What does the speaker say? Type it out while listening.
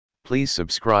Please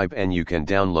subscribe, and you can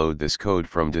download this code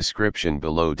from description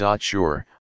below. Sure,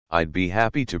 I'd be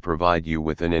happy to provide you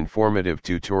with an informative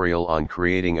tutorial on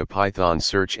creating a Python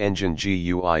search engine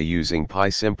GUI using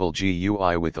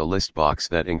PySimpleGui with a listbox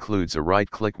that includes a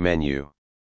right-click menu.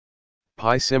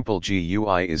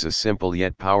 PySimpleGui is a simple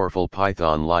yet powerful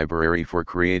Python library for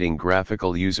creating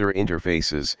graphical user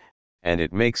interfaces, and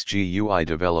it makes GUI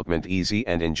development easy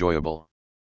and enjoyable.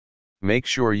 Make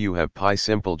sure you have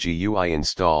PySimpleGui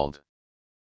installed.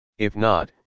 If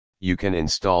not, you can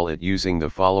install it using the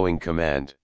following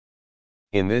command.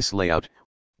 In this layout,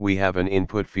 we have an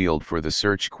input field for the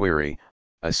search query,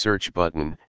 a search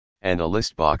button, and a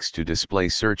listbox to display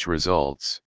search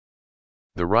results.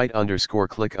 The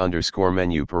right_click_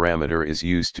 menu parameter is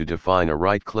used to define a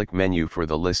right-click menu for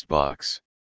the listbox.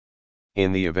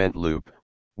 In the event loop,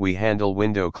 we handle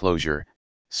window closure,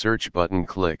 search button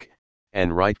click,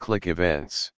 and right-click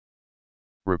events.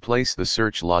 Replace the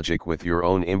search logic with your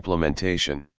own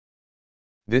implementation.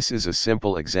 This is a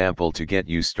simple example to get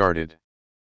you started.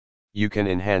 You can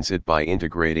enhance it by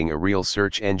integrating a real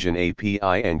search engine API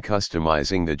and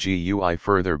customizing the GUI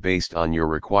further based on your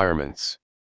requirements.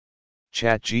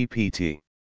 ChatGPT.